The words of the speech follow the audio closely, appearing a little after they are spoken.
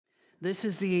This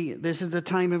is the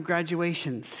time of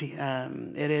graduations.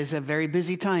 It is a very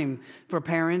busy time for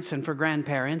parents and for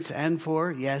grandparents and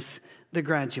for, yes, the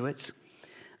graduates.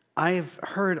 I've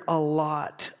heard a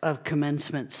lot of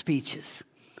commencement speeches.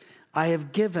 I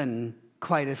have given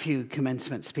quite a few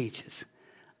commencement speeches.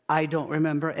 I don't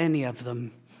remember any of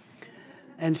them.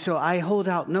 And so I hold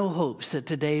out no hopes that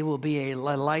today will be a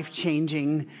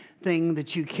life-changing thing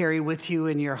that you carry with you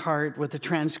in your heart with a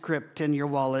transcript in your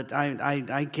wallet.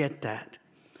 I get that.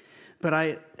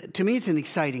 But to me, it's an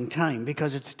exciting time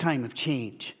because it's a time of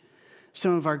change.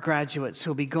 Some of our graduates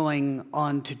will be going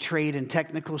on to trade and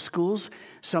technical schools.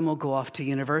 Some will go off to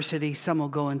university. Some will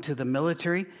go into the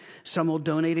military. Some will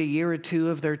donate a year or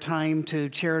two of their time to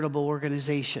charitable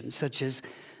organizations such as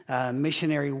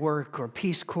missionary work or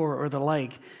Peace Corps or the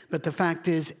like. But the fact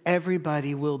is,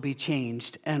 everybody will be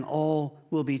changed and all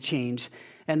will be changed.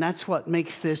 And that's what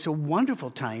makes this a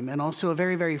wonderful time and also a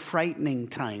very, very frightening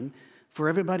time for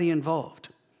everybody involved.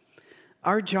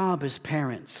 Our job as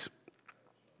parents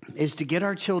is to get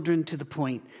our children to the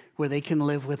point where they can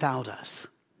live without us.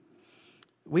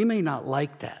 We may not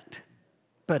like that,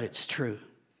 but it's true.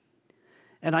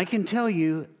 And I can tell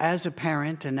you as a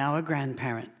parent and now a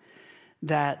grandparent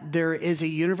that there is a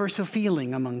universal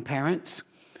feeling among parents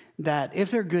that if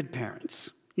they're good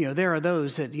parents, there are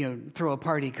those that, throw a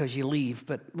party because you leave,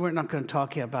 but we're not going to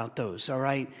talk about those, all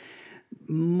right?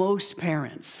 Most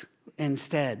parents,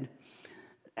 instead,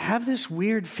 have this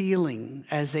weird feeling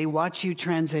as they watch you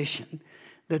transition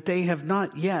that they have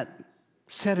not yet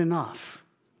said enough,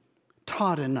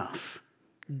 taught enough,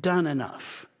 done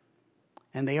enough.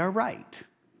 And they are right.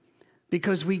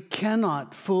 Because we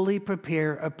cannot fully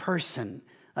prepare a person,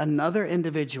 another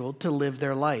individual, to live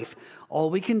their life. All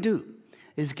we can do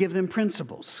is give them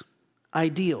principles,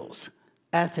 ideals,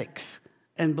 ethics,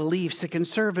 and beliefs that can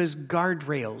serve as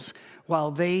guardrails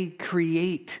while they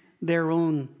create their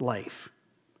own life.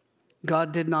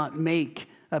 God did not make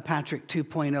a Patrick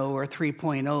 2.0 or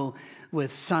 3.0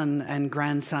 with son and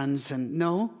grandsons. And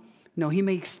no, he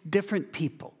makes different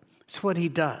people. It's what he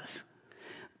does.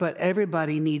 But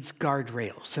everybody needs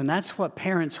guardrails, and that's what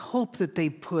parents hope that they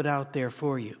put out there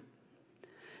for you.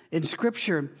 In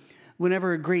Scripture,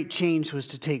 whenever a great change was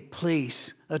to take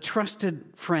place, a trusted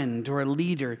friend or a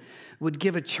leader would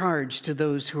give a charge to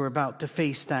those who are about to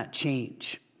face that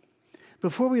change.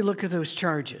 Before we look at those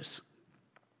charges,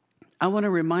 I want to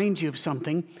remind you of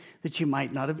something that you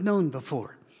might not have known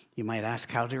before. You might ask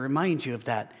how to remind you of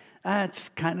that. It's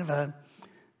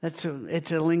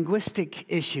a linguistic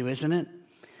issue, isn't it?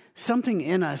 Something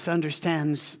in us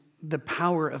understands the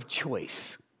power of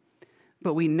choice,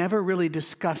 but we never really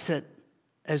discuss it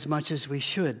as much as we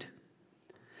should.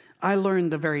 I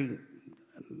learned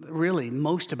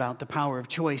most about the power of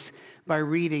choice by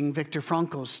reading Viktor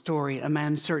Frankl's story, A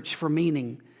Man's Search for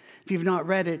Meaning. If you've not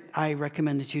read it, I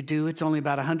recommend that you do. It's only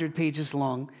about 100 pages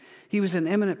long. He was an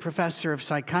eminent professor of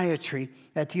psychiatry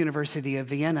at the University of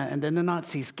Vienna, and then the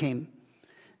Nazis came.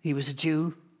 He was a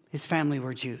Jew. His family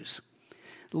were Jews.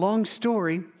 Long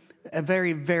story, a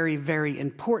very, very, very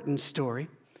important story,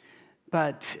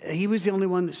 but he was the only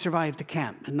one that survived the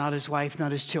camp, not his wife,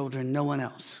 not his children, no one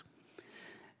else.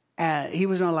 He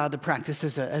was not allowed to practice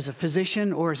as a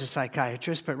physician or as a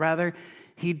psychiatrist, but rather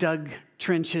he dug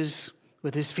trenches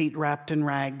with his feet wrapped in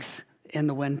rags in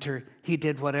the winter. He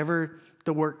did whatever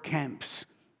the work camps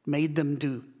made them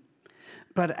do.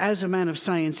 But as a man of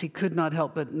science, he could not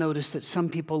help but notice that some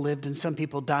people lived and some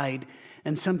people died,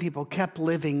 and some people kept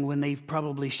living when they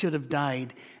probably should have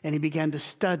died, and he began to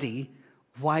study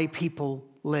why people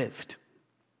lived.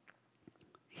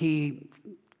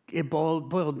 It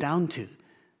boiled down to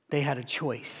they had a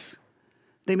choice.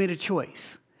 They made a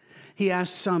choice. He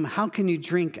asked some, how can you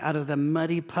drink out of the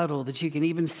muddy puddle that you can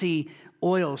even see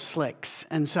oil slicks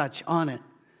and such on it?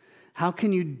 How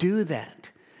can you do that?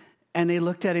 And they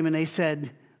looked at him and they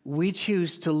said, we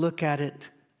choose to look at it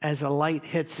as a light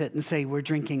hits it and say, we're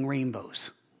drinking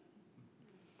rainbows.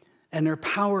 And their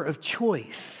power of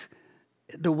choice,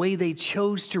 the way they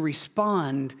chose to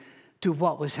respond to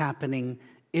what was happening,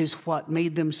 is what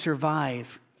made them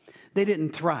survive. They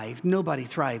didn't thrive. Nobody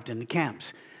thrived in the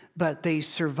camps, but they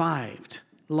survived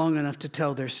long enough to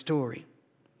tell their story.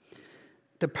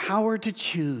 The power to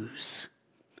choose.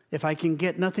 If I can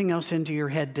get nothing else into your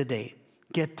head today,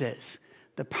 get this.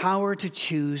 The power to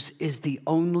choose is the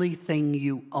only thing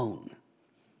you own.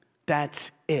 That's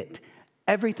it.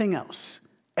 Everything else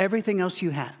you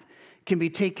have can be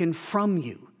taken from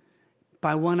you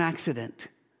by one accident,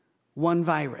 one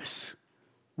virus,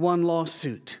 one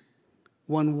lawsuit,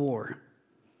 one war.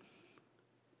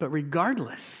 But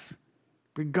regardless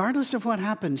of what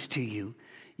happens to you,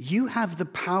 You have the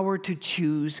power to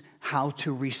choose how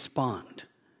to respond.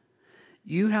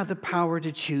 You have the power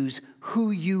to choose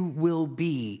who you will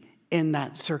be in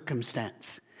that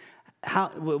circumstance.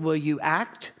 How will you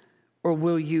act or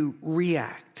will you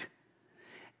react?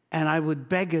 And I would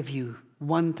beg of you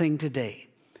one thing today.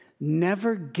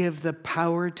 Never give the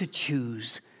power to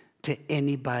choose to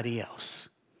anybody else.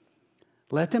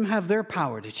 Let them have their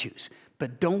power to choose,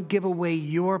 but don't give away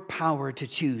your power to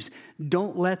choose.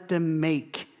 Don't let them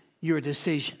make your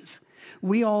decisions.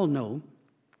 We all know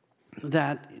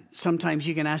that sometimes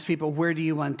you can ask people, where do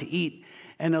you want to eat?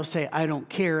 And they'll say, I don't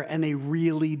care, and they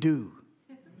really do.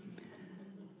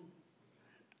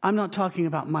 I'm not talking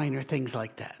about minor things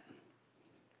like that.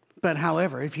 But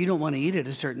however, if you don't want to eat at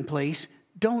a certain place,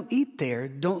 don't eat there.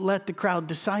 Don't let the crowd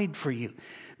decide for you.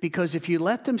 Because if you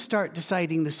let them start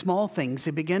deciding the small things,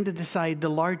 they begin to decide the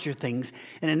larger things.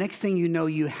 And the next thing you know,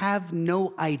 you have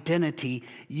no identity.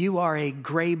 You are a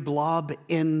gray blob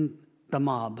in the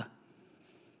mob.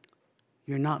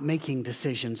 You're not making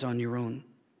decisions on your own.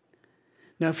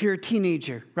 Now, if you're a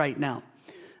teenager right now,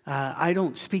 I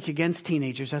don't speak against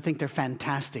teenagers. I think they're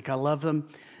fantastic. I love them.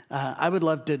 I would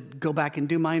love to go back and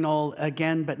do mine all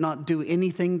again, but not do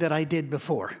anything that I did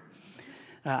before.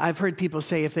 I've heard people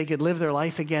say if they could live their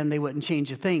life again, they wouldn't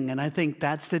change a thing. And I think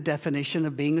that's the definition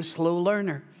of being a slow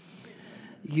learner.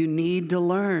 You need to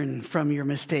learn from your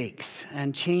mistakes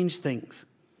and change things.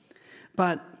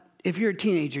 But if you're a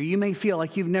teenager, you may feel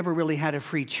like you've never really had a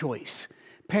free choice.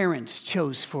 Parents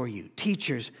chose for you.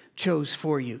 Teachers chose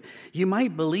for you. You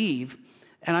might believe,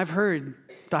 and I've heard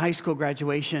the high school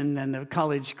graduation and the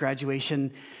college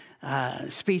graduation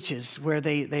speeches where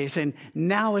they say,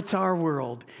 now it's our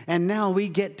world, and now we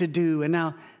get to do, and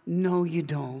now, no, you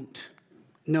don't.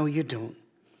 No, you don't.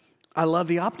 I love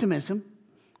the optimism,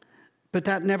 but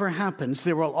that never happens.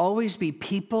 There will always be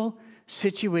people,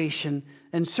 situation,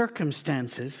 and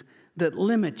circumstances that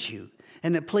limit you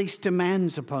and that place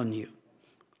demands upon you.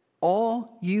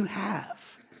 All you have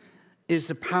is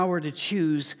the power to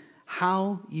choose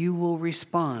how you will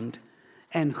respond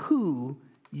and who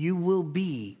you will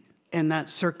be in that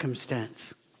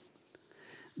circumstance.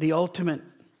 The ultimate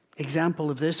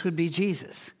example of this would be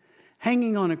Jesus.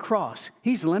 Hanging on a cross,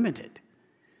 he's limited.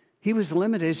 He was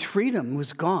limited. His freedom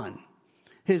was gone.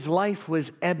 His life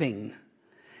was ebbing.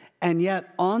 And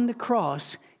yet on the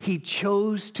cross, he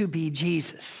chose to be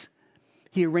Jesus.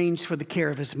 He arranged for the care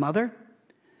of his mother.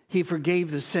 He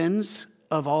forgave the sins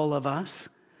of all of us.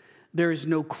 There is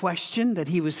no question that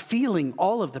he was feeling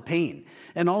all of the pain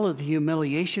and all of the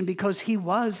humiliation because he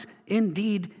was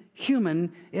indeed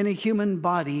human in a human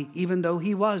body, even though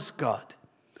he was God.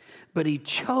 But he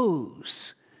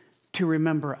chose to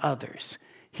remember others.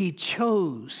 He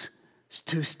chose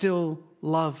to still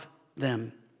love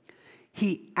them.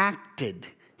 He acted.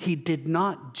 He did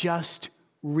not just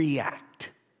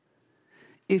react.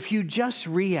 If you just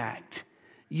react,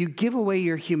 you give away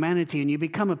your humanity and you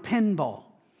become a pinball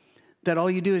that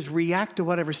all you do is react to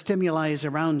whatever stimuli is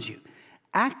around you.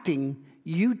 Acting,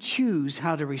 you choose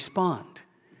how to respond,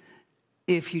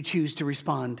 if you choose to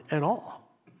respond at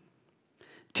all.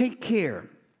 Take care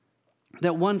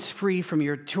that once free from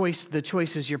the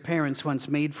choices your parents once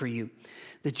made for you,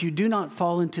 that you do not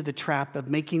fall into the trap of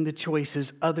making the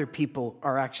choices other people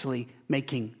are actually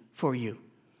making for you.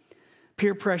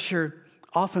 Peer pressure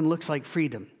often looks like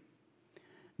freedom.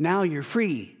 Now you're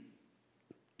free.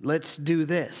 Let's do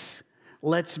this.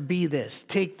 Let's be this.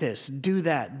 Take this. Do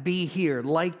that. Be here.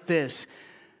 Like this.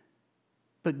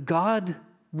 But God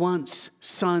wants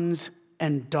sons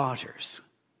and daughters.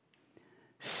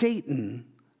 Satan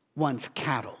wants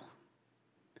cattle.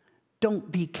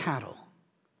 Don't be cattle.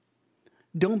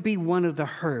 Don't be one of the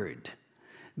herd.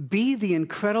 Be the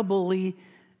incredibly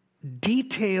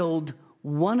detailed,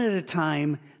 one at a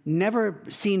time, never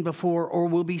seen before or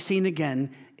will be seen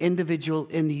again, individual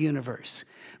in the universe.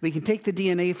 We can take the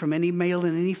DNA from any male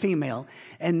and any female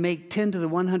and make 10 to the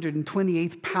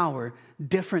 128th power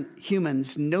different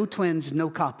humans, no twins, no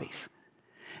copies.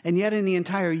 And yet in the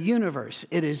entire universe,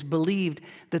 it is believed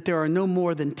that there are no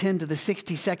more than 10 to the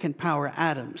 62nd power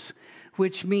atoms,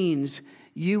 which means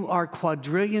you are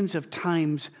quadrillions of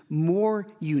times more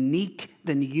unique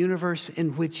than the universe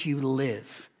in which you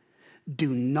live. Do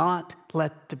not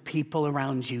let the people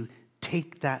around you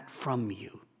take that from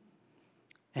you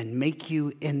and make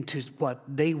you into what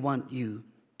they want you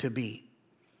to be.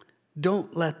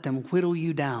 Don't let them whittle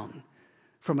you down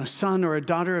from a son or a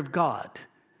daughter of God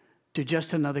to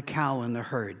just another cow in the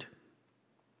herd.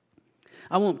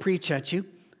 I won't preach at you,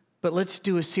 but let's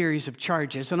do a series of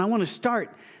charges. And I want to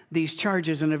start these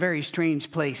charges in a very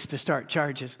strange place to start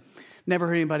charges. Never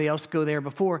heard anybody else go there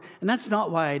before. And that's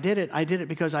not why I did it. I did it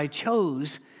because I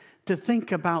chose to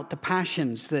think about the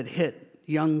passions that hit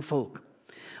young folk.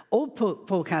 Old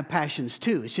folk have passions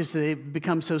too. It's just that they've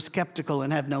become so skeptical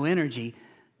and have no energy.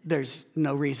 There's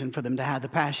no reason for them to have the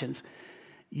passions.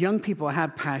 Young people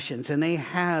have passions, and they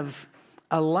have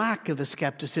a lack of the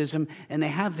skepticism, and they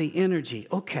have the energy.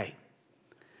 Okay,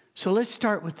 so let's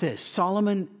start with this.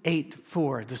 Solomon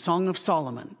 8:4, the Song of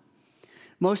Solomon.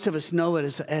 Most of us know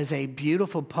it as a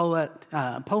beautiful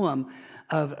poem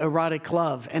of erotic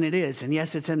love, and it is. And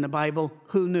yes, it's in the Bible.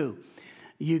 Who knew?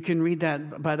 You can read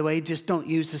that, by the way. Just don't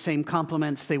use the same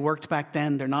compliments. They worked back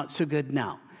then. They're not so good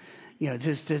now. You know,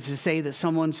 just to say that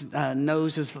someone's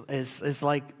nose is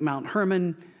like Mount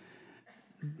Hermon,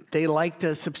 they liked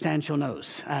a substantial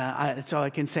nose. That's all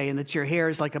I can say. And that your hair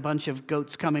is like a bunch of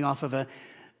goats coming off of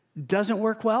doesn't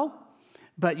work well,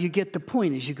 but you get the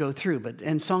point as you go through. But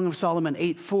in Song of Solomon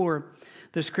 8:4,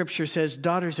 the scripture says,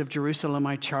 "Daughters of Jerusalem,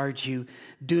 I charge you,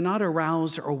 do not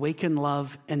arouse or awaken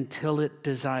love until it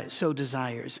so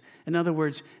desires." In other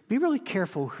words, be really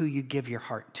careful who you give your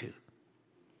heart to.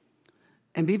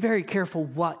 And be very careful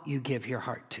what you give your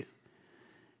heart to.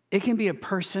 It can be a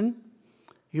person.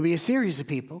 It can be a series of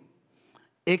people.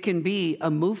 It can be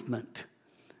a movement.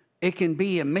 It can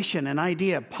be a mission, an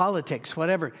idea, politics,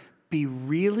 whatever. Be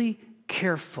really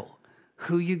careful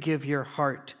who you give your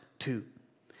heart to.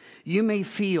 You may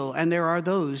feel, and there are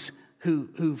those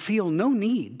who feel no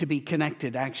need to be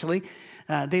connected, actually.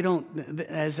 They don't,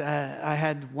 as I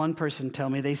had one person tell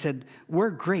me, they said,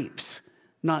 "We're grapes,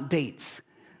 not dates.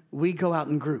 We go out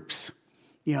in groups."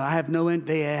 You know,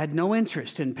 they had no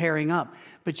interest in pairing up.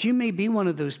 But you may be one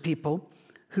of those people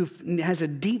who has a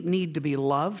deep need to be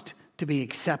loved, to be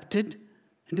accepted,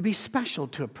 and to be special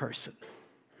to a person.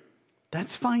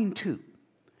 That's fine too.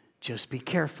 Just be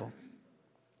careful.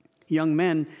 Young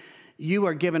men, you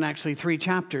are given actually 3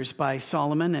 chapters by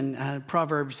Solomon and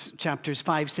Proverbs chapters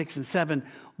 5, 6, and 7,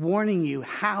 warning you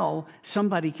how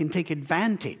somebody can take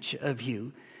advantage of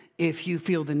you if you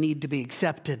feel the need to be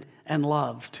accepted and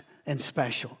loved and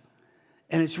special.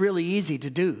 And it's really easy to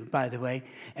do, by the way,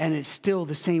 and it's still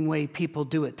the same way people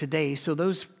do it today. So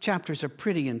those chapters are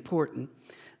pretty important.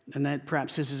 And that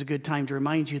perhaps this is a good time to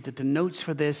remind you that the notes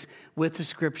for this with the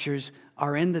scriptures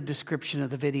are in the description of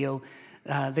the video.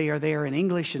 They are there in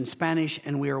English and Spanish,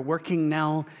 and we are working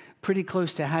now pretty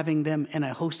close to having them in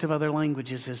a host of other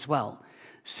languages as well.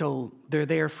 So they're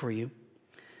there for you.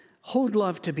 Hold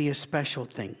love to be a special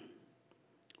thing.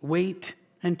 Wait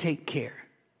and take care.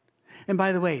 And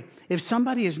by the way, if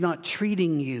somebody is not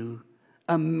treating you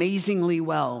amazingly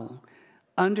well,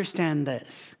 understand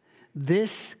this.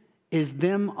 This is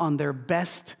them on their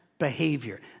best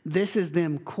behavior. This is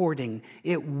them courting.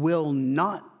 It will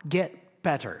not get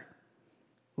better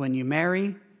when you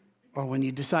marry or when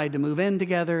you decide to move in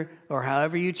together or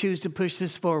however you choose to push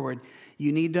this forward.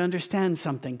 You need to understand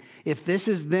something. If this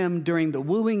is them during the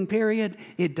wooing period,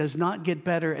 it does not get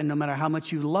better. And no matter how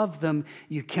much you love them,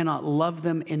 you cannot love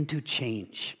them into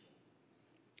change.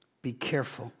 Be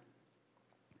careful.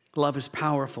 Love is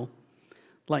powerful.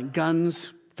 Like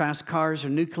guns, fast cars, or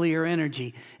nuclear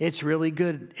energy. It's really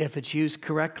good if it's used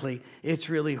correctly. It's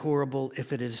really horrible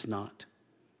if it is not.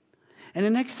 And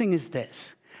the next thing is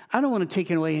this. I don't want to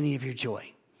take away any of your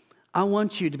joy. I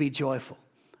want you to be joyful.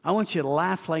 I want you to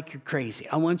laugh like you're crazy.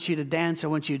 I want you to dance. I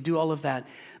want you to do all of that.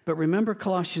 But remember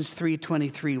Colossians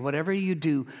 3:23, whatever you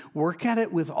do, work at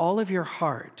it with all of your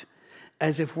heart,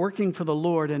 as if working for the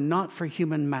Lord and not for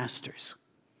human masters.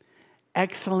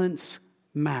 Excellence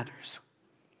matters.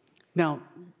 Now,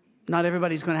 not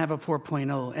everybody's going to have a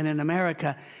 4.0. And in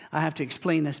America, I have to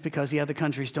explain this because the other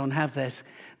countries don't have this.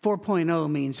 4.0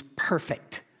 means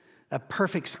perfect. A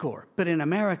perfect score. But in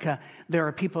America, there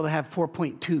are people that have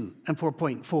 4.2 and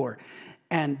 4.4,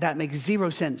 and that makes 0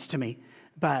 sense to me.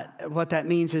 But what that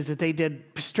means is that they did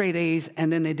straight A's,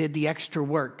 and then they did the extra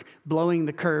work, blowing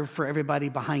the curve for everybody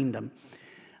behind them.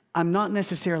 I'm not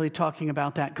necessarily talking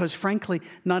about that because, frankly,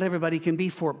 not everybody can be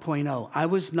 4.0. I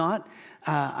was not,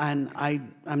 and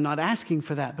I'm not asking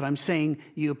for that, but I'm saying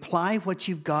you apply what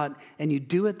you've got and you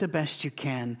do it the best you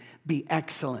can. Be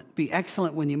excellent. Be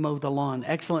excellent when you mow the lawn,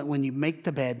 excellent when you make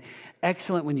the bed,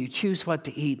 excellent when you choose what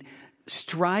to eat.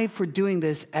 Strive for doing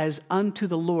this as unto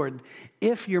the Lord.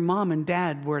 If your mom and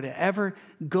dad were to ever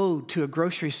go to a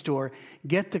grocery store,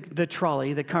 get the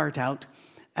trolley, the cart out,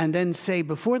 and then say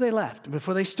before they left,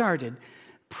 before they started,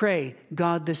 pray,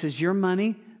 God, this is your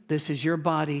money, this is your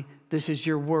body, this is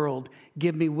your world.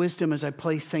 Give me wisdom as I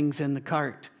place things in the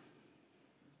cart.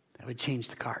 That would change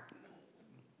the cart.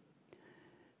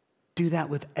 Do that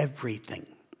with everything.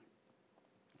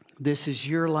 This is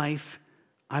your life.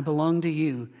 I belong to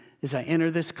you. as I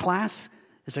enter this class,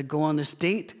 as I go on this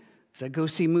date, as I go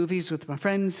see movies with my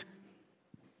friends.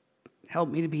 Help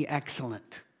me to be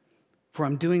excellent, for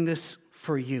I'm doing this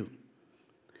for you.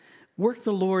 Work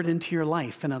the Lord into your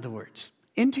life, in other words,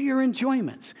 into your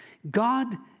enjoyments.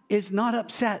 God is not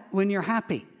upset when you're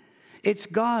happy. It's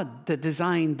God that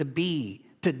designed the bee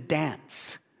to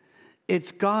dance.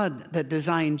 It's God that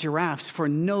designed giraffes for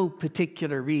no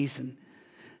particular reason.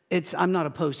 I'm not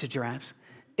opposed to giraffes.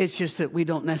 It's just that we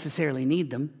don't necessarily need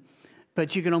them.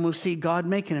 But you can almost see God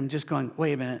making them, just going,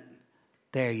 wait a minute,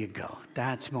 there you go.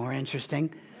 That's more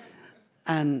interesting.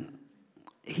 And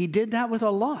he did that with a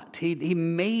lot. He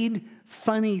made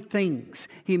funny things.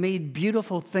 He made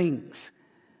beautiful things.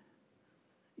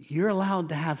 You're allowed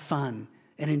to have fun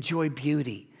and enjoy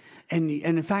beauty. And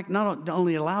in fact, not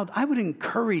only allowed, I would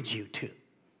encourage you to.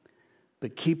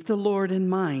 But keep the Lord in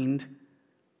mind.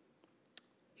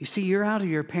 You see, you're out of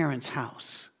your parents'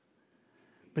 house,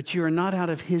 but you are not out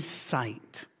of his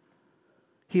sight.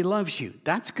 He loves you.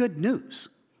 That's good news.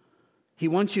 He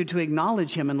wants you to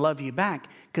acknowledge him and love you back,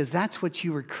 because that's what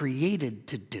you were created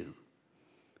to do.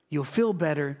 You'll feel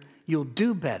better. You'll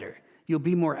do better. You'll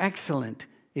be more excellent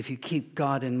if you keep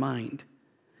God in mind.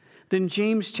 Then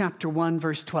James chapter 1,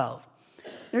 verse 12.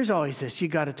 There's always this. You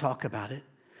got to talk about it.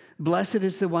 Blessed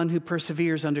is the one who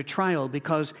perseveres under trial,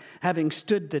 because having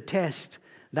stood the test,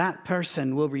 that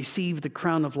person will receive the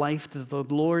crown of life that the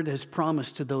Lord has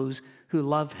promised to those who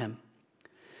love him.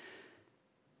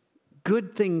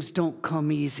 Good things don't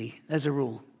come easy, as a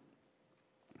rule.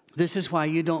 This is why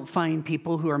you don't find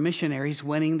people who are missionaries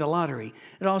winning the lottery.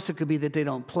 It also could be that they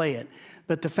don't play it.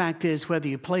 But the fact is, whether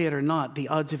you play it or not, the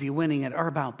odds of you winning it are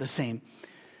about the same.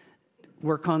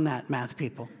 Work on that, math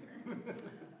people.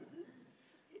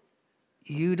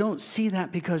 You don't see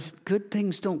that because good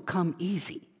things don't come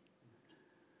easy.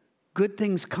 Good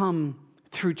things come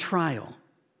through trial.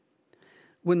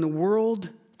 When the world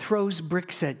throws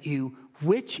bricks at you,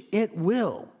 which it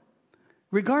will,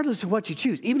 regardless of what you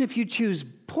choose, even if you choose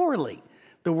poorly,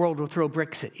 the world will throw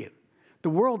bricks at you. The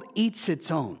world eats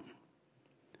its own.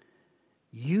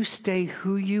 You stay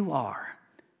who you are,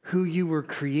 who you were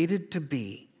created to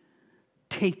be.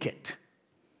 Take it.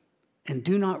 And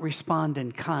do not respond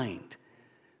in kind,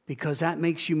 because that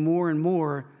makes you more and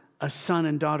more a son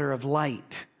and daughter of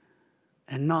light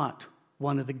and not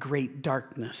one of the great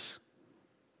darkness.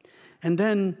 And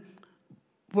then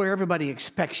where everybody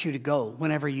expects you to go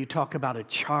whenever you talk about a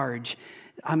charge,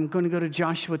 I'm going to go to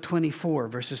Joshua 24,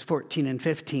 verses 14 and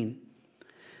 15.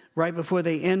 Right before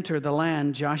they enter the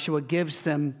land, Joshua gives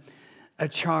them a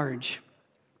charge.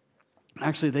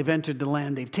 Actually, they've entered the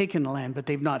land, they've taken the land, but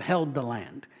they've not held the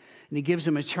land. And he gives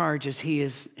them a charge as he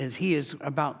is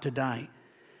about to die.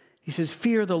 He says,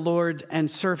 fear the Lord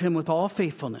and serve him with all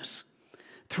faithfulness.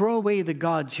 Throw away the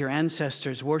gods your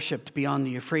ancestors worshipped beyond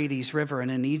the Euphrates River and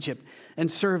in Egypt,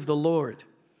 and serve the Lord.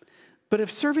 But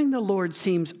if serving the Lord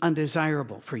seems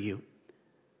undesirable for you,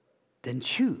 then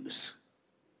choose.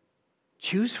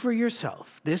 Choose for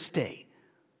yourself this day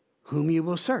whom you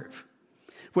will serve,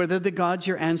 whether the gods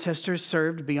your ancestors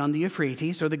served beyond the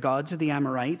Euphrates or the gods of the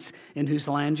Amorites in whose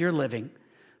land you're living.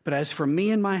 But as for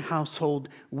me and my household,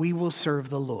 we will serve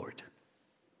the Lord.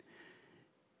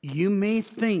 You may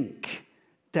think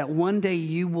that one day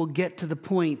you will get to the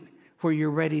point where you're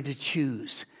ready to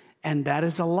choose, and that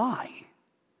is a lie.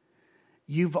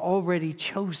 You've already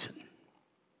chosen.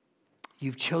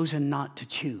 You've chosen not to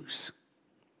choose.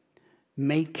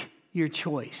 Make your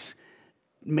choice.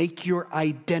 Make your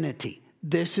identity.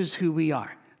 This is who we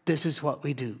are. This is what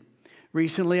we do.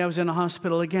 Recently, I was in a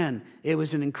hospital again. It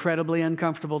was an incredibly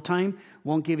uncomfortable time.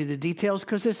 Won't give you the details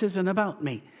because this isn't about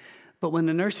me. But when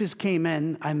the nurses came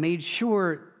in, I made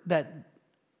sure that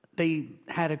they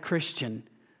had a Christian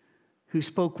who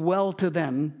spoke well to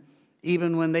them,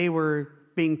 even when they were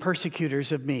being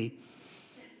persecutors of me.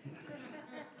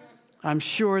 I'm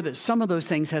sure that some of those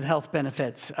things had health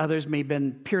benefits. Others may have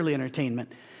been purely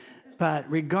entertainment. But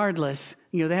regardless,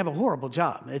 they have a horrible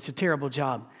job. It's a terrible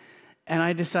job. And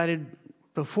I decided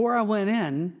before I went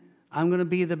in, I'm going to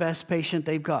be the best patient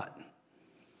they've got.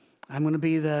 I'm going to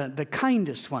be the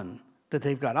kindest one that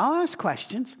they've got. I'll ask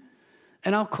questions,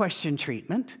 and I'll question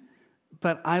treatment,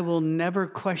 but I will never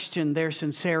question their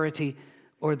sincerity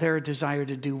or their desire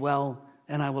to do well,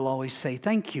 and I will always say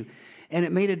thank you. And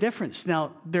it made a difference.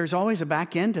 Now, there's always a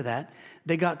back end to that.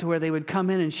 They got to where they would come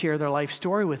in and share their life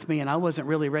story with me, and I wasn't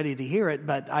really ready to hear it,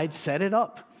 but I'd set it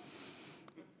up.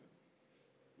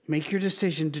 Make your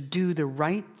decision to do the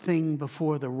right thing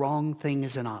before the wrong thing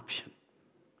is an option.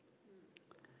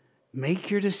 Make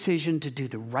your decision to do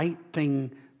the right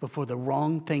thing before the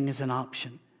wrong thing is an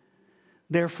option.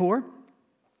 Therefore,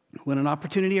 when an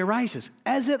opportunity arises,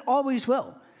 as it always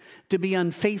will, to be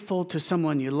unfaithful to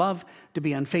someone you love, to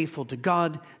be unfaithful to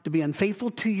God, to be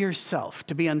unfaithful to yourself,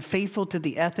 to be unfaithful to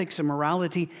the ethics and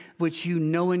morality which you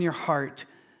know in your heart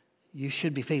you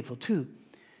should be faithful to,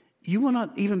 you will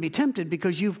not even be tempted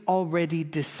because you've already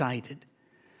decided.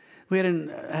 We had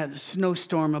a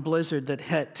snowstorm, a blizzard that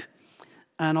hit,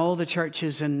 and all the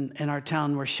churches in our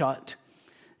town were shut.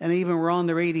 And even were on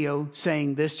the radio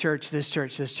saying, this church, this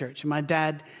church, this church. And my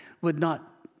dad would not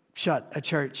shut a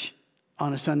church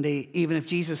on a Sunday. Even if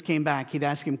Jesus came back, he'd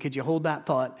ask him, could you hold that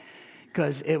thought?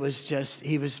 Because it was just,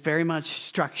 he was very much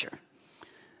structure.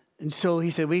 And so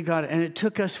he said, we got it. And it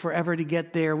took us forever to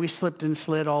get there. We slipped and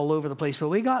slid all over the place, but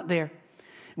we got there.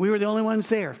 We were the only ones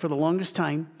there for the longest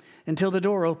time until the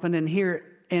door opened.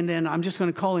 And then I'm just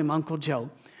going to call him Uncle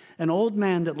Joe, an old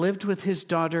man that lived with his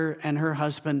daughter and her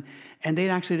husband, and they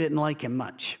actually didn't like him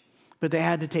much, but they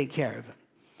had to take care of him.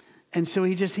 And so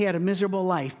he had a miserable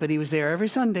life, but he was there every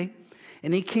Sunday.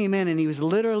 And he came in and he was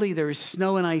literally, there was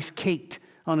snow and ice caked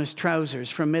on his trousers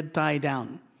from mid-thigh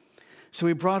down. So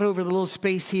we brought over the little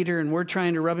space heater and we're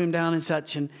trying to rub him down and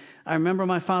such. And I remember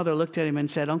my father looked at him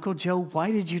and said, Uncle Joe,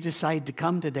 why did you decide to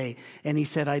come today? And he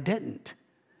said, I didn't.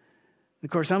 Of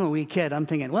course, I'm a wee kid. I'm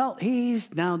thinking, well,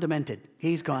 he's now demented.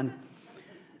 He's gone.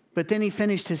 But then he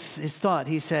finished his thought.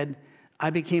 He said, I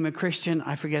became a Christian,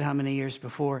 I forget how many years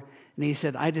before. And he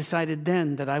said, I decided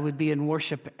then that I would be in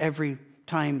worship every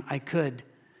time I could.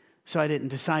 So I didn't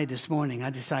decide this morning.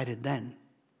 I decided then.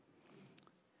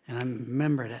 And I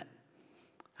remembered it.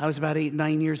 I was about 8,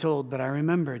 9 years old, but I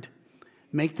remembered.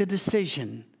 Make the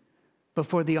decision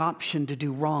before the option to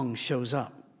do wrong shows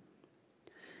up.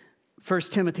 1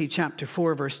 Timothy chapter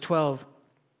 4, verse 12.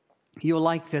 You'll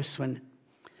like this one.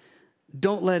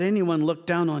 Don't let anyone look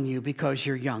down on you because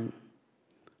you're young,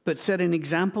 but set an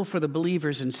example for the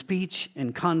believers in speech,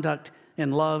 in conduct,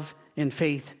 in love, in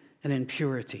faith, and in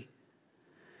purity.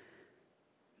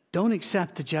 Don't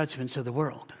accept the judgments of the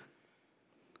world.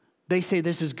 They say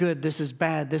this is good, this is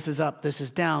bad, this is up, this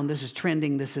is down, this is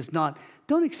trending, this is not.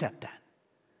 Don't accept that.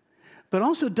 But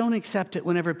also don't accept it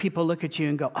whenever people look at you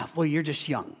and go, oh, well, you're just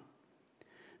young.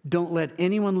 Don't let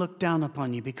anyone look down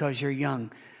upon you because you're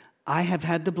young. I have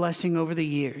had the blessing over the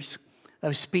years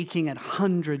of speaking at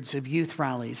hundreds of youth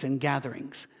rallies and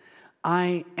gatherings.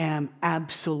 I am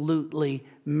absolutely,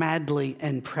 madly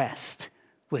impressed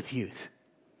with youth.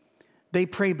 They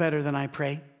pray better than I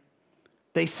pray.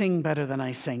 They sing better than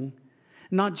I sing.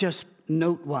 Not just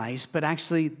note-wise, but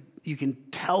actually you can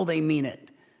tell they mean it.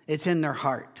 It's in their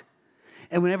heart.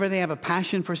 And whenever they have a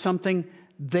passion for something,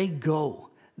 they go.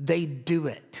 They do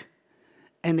it.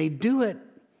 And they do it.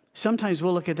 Sometimes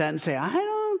we'll look at that and say, I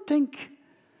don't think.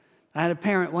 I had a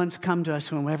parent once come to us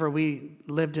whenever we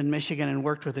lived in Michigan and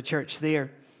worked with a church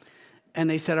there. And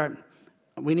they said,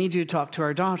 we need you to talk to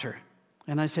our daughter.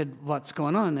 And I said, what's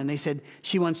going on? And they said,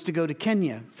 she wants to go to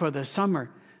Kenya for the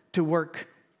summer to work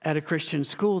at a Christian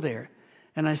school there.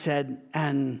 And I said,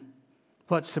 and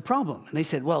what's the problem? And they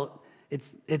said, well,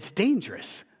 it's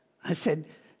dangerous. I said,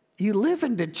 you live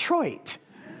in Detroit.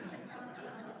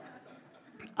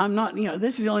 I'm not,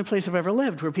 this is the only place I've ever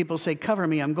lived where people say, cover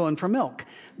me, I'm going for milk.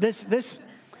 I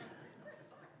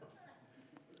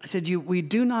said, we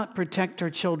do not protect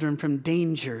our children from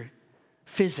danger,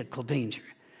 physical danger.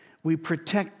 We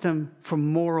protect them from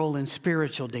moral and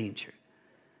spiritual danger.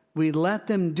 We let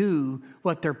them do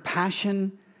what their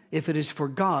passion, if it is for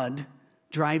God,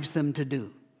 drives them to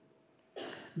do.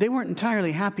 They weren't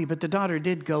entirely happy, but the daughter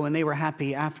did go, and they were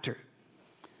happy after.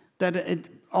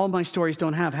 All my stories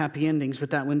don't have happy endings,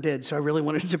 but that one did, so I really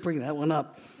wanted to bring that one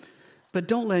up. But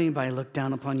don't let anybody look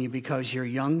down upon you because you're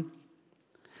young.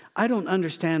 I don't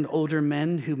understand older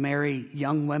men who marry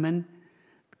young women.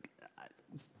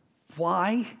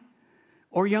 Why?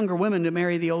 Or younger women to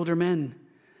marry the older men.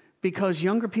 Because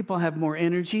younger people have more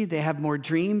energy, they have more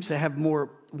dreams, they have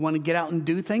more want to get out and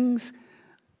do things.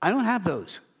 I don't have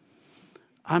those.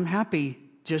 I'm happy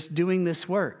just doing this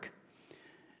work.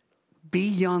 Be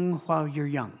young while you're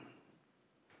young.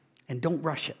 And don't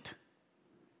rush it.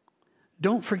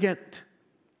 Don't forget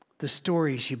the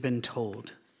stories you've been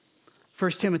told.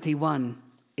 1 Timothy 1,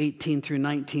 18 through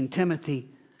 19. Timothy,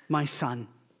 my son,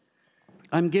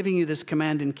 I'm giving you this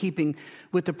command in keeping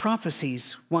with the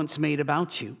prophecies once made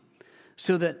about you,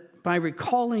 so that by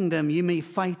recalling them you may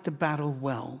fight the battle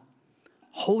well,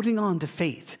 holding on to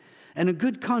faith and a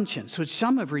good conscience, which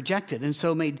some have rejected and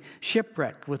so made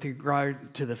shipwreck with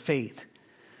regard to the faith.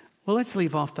 Well, let's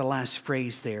leave off the last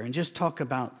phrase there and just talk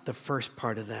about the first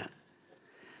part of that.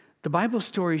 The Bible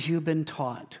stories you've been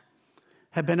taught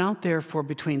have been out there for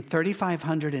between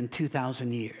 3,500 and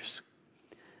 2,000 years.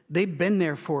 They've been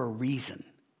there for a reason.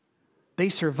 They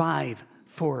survive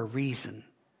for a reason.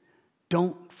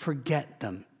 Don't forget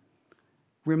them.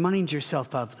 Remind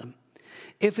yourself of them.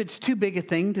 If it's too big a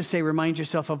thing to say remind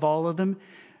yourself of all of them,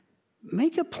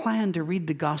 make a plan to read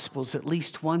the Gospels at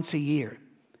least once a year.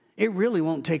 It really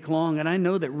won't take long. And I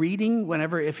know that reading,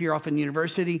 if you're off in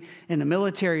university, in the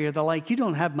military or the like, you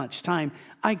don't have much time.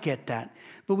 I get that.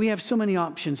 But we have so many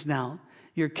options now.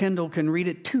 Your Kindle can read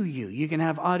it to you. You can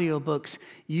have audiobooks.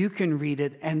 You can read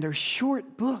it. And they're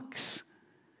short books.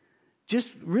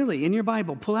 Just really, in your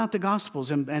Bible, pull out the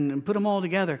Gospels and put them all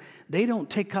together. They don't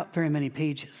take up very many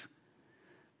pages.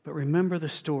 But remember the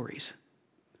stories.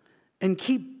 And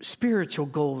keep spiritual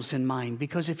goals in mind,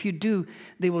 because if you do,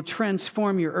 they will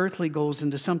transform your earthly goals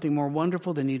into something more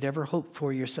wonderful than you'd ever hoped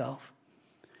for yourself.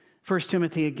 1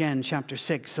 Timothy again, chapter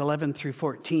 6, 11 through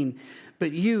 14.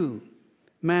 But you,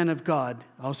 man of God,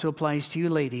 also applies to you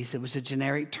ladies. It was a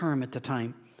generic term at the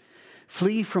time.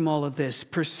 Flee from all of this.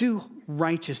 Pursue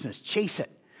righteousness. Chase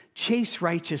it. Chase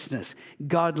righteousness,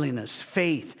 godliness,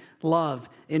 faith, love,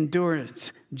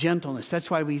 endurance, gentleness.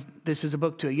 That's why this is a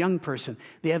book to a young person.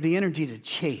 They have the energy to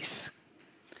chase.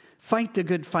 Fight the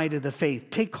good fight of the faith.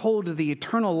 Take hold of the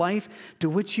eternal life to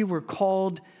which you were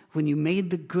called when you made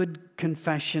the good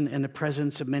confession in the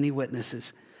presence of many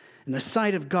witnesses. In the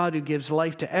sight of God who gives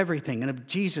life to everything, and of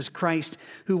Jesus Christ,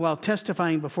 who while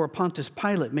testifying before Pontius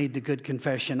Pilate made the good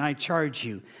confession, I charge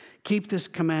you, keep this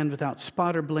command without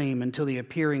spot or blame until the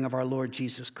appearing of our Lord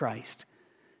Jesus Christ.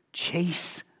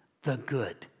 Chase the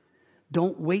good.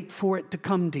 Don't wait for it to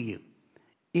come to you.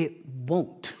 It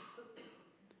won't.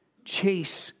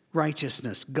 Chase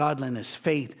righteousness, godliness,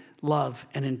 faith, love,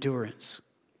 and endurance.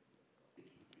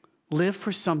 Live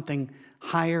for something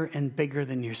higher and bigger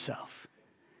than yourself.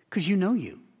 Because you know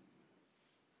you.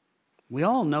 We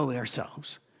all know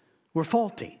ourselves. We're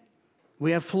faulty.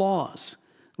 We have flaws.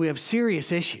 We have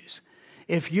serious issues.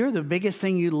 If you're the biggest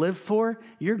thing you live for,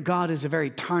 your God is a very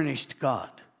tarnished God.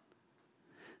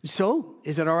 So,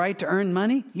 is it all right to earn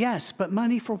money? Yes, but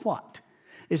money for what?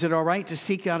 Is it all right to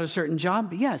seek out a certain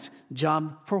job? Yes.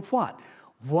 Job for what?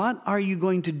 What are you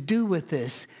going to do with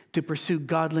this to pursue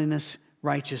godliness,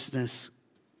 righteousness,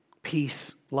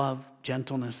 peace, love,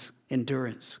 gentleness,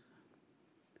 endurance?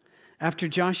 After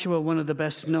Joshua, one of the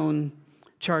best known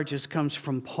charges comes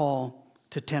from Paul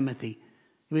to Timothy.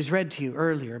 It was read to you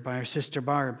earlier by our sister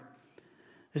Barb.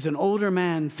 As an older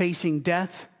man facing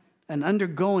death and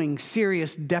undergoing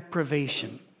serious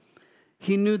deprivation,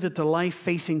 he knew that the life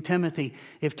facing Timothy,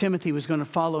 if Timothy was going to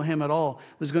follow him at all,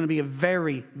 was going to be a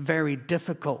very, very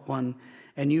difficult one.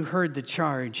 And you heard the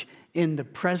charge, in the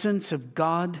presence of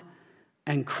God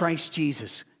and Christ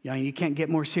Jesus. You can't get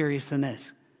more serious than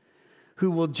this. Who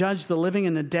will judge the living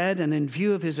and the dead, and in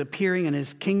view of his appearing in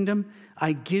his kingdom,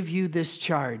 I give you this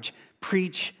charge.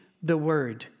 Preach the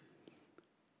word.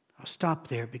 I'll stop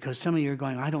there because some of you are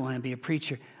going, I don't want to be a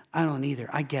preacher. I don't either.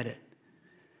 I get it.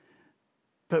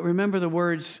 But remember the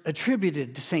words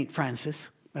attributed to St. Francis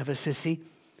of Assisi.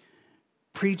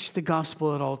 Preach the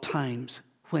gospel at all times.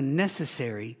 When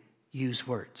necessary, use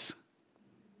words.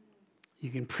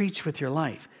 You can preach with your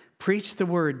life. Preach the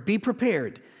word. Be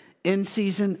prepared in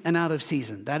season and out of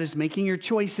season. That is making your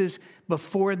choices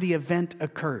before the event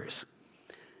occurs.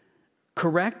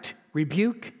 Correct,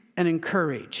 rebuke, and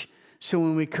encourage. So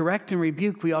when we correct and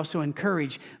rebuke, we also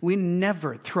encourage. We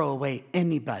never throw away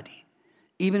anybody.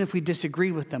 Even if we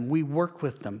disagree with them, we work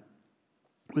with them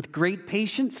with great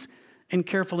patience and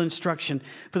careful instruction.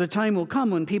 For the time will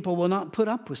come when people will not put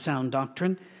up with sound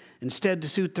doctrine. Instead, to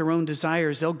suit their own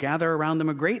desires, they'll gather around them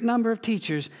a great number of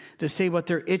teachers to say what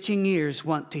their itching ears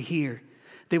want to hear.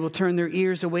 They will turn their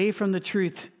ears away from the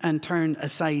truth and turn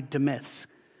aside to myths.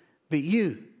 But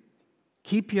you,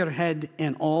 keep your head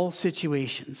in all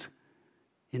situations.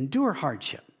 Endure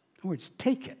hardship. In other words,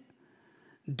 take it.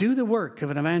 Do the work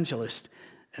of an evangelist.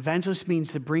 Evangelist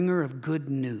means the bringer of good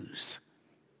news.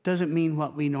 Doesn't mean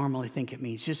what we normally think it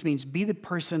means. It just means be the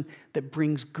person that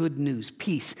brings good news,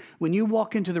 peace. When you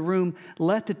walk into the room,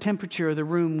 let the temperature of the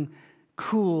room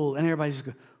cool and everybody's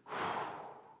go,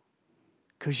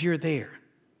 because you're there.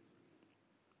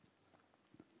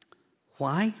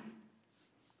 Why?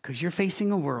 Because you're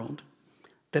facing a world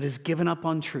that has given up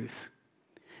on truth.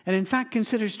 And in fact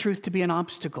considers truth to be an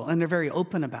obstacle, and they're very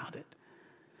open about it.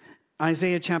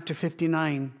 Isaiah chapter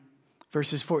 59,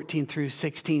 verses 14 through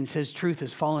 16 says truth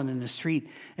has fallen in the street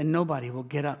and nobody will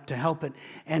get up to help it.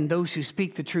 And those who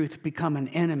speak the truth become an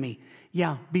enemy.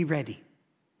 Yeah, be ready.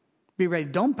 Be ready.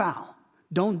 Don't bow.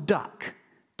 Don't duck.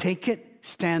 Take it,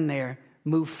 stand there,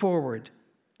 move forward,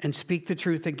 and speak the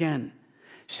truth again.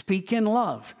 Speak in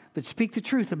love, but speak the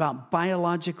truth about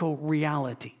biological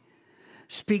reality.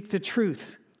 Speak the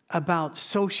truth about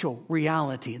social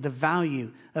reality, the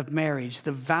value of marriage,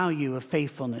 the value of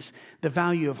faithfulness, the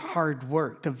value of hard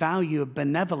work, the value of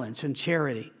benevolence and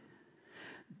charity.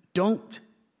 Don't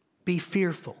be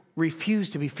fearful. Refuse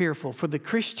to be fearful. For the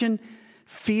Christian,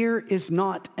 fear is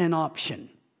not an option,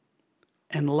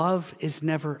 and love is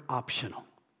never optional.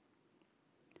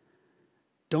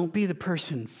 Don't be the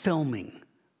person filming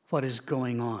what is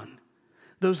going on.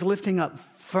 Those lifting up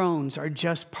phones are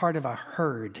just part of a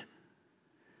herd.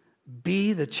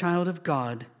 Be the child of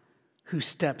God who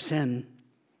steps in,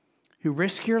 who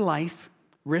risks your life,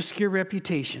 risk your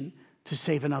reputation to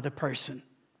save another person.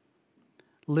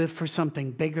 Live for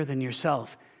something bigger than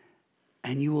yourself,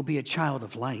 and you will be a child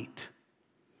of light.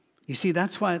 You see,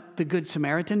 that's what the Good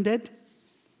Samaritan did.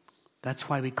 That's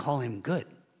why we call him good.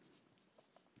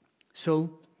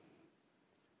 So,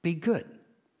 be good.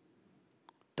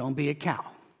 Don't be a cow.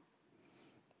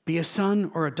 Be a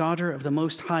son or a daughter of the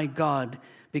Most High God,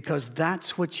 because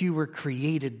that's what you were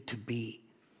created to be.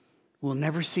 We'll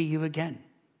never see you again.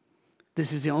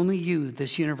 This is the only you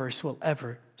this universe will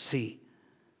ever see.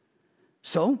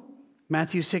 So,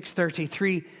 Matthew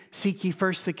 6:33, seek ye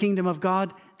first the kingdom of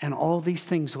God, and all these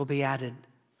things will be added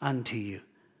unto you.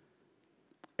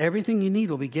 Everything you need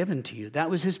will be given to you. That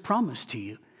was his promise to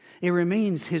you. It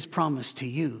remains his promise to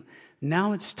you.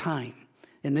 Now it's time,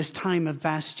 in this time of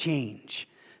vast change,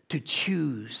 to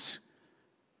choose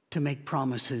to make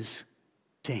promises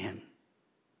to him.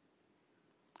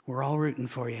 We're all rooting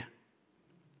for you.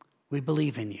 We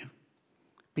believe in you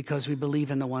because we believe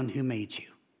in the one who made you.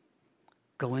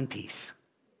 Go in peace.